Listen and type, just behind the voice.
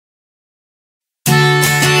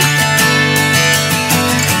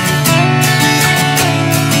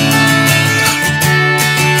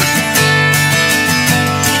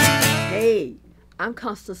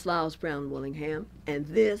Constance Lyles Brown Willingham, and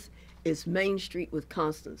this is Main Street with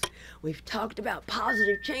Constance. We've talked about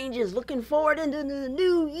positive changes, looking forward into the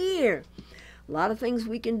new year. A lot of things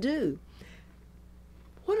we can do.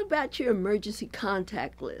 What about your emergency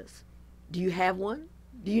contact list? Do you have one?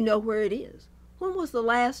 Do you know where it is? When was the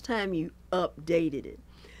last time you updated it?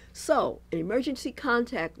 So, an emergency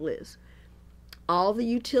contact list. All the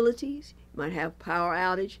utilities, you might have power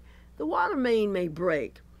outage, the water main may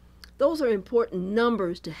break. Those are important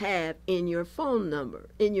numbers to have in your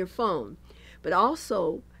phone. But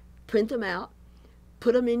also print them out,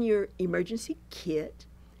 put them in your emergency kit,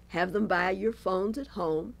 have them by your phones at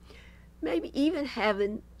home, maybe even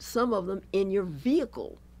having some of them in your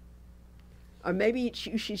vehicle. Or maybe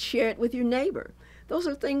you should share it with your neighbor. Those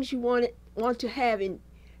are things you want to have in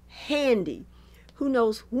handy. Who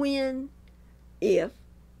knows when, if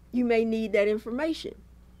you may need that information.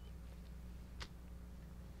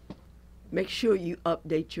 Make sure you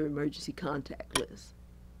update your emergency contact list.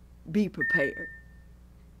 Be prepared.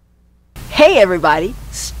 Hey everybody,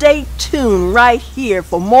 stay tuned right here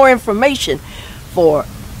for more information for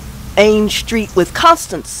Main Street with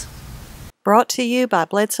Constance. Brought to you by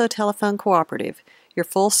Bledsoe Telephone Cooperative, your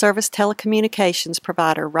full-service telecommunications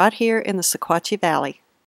provider right here in the Sequatchie Valley.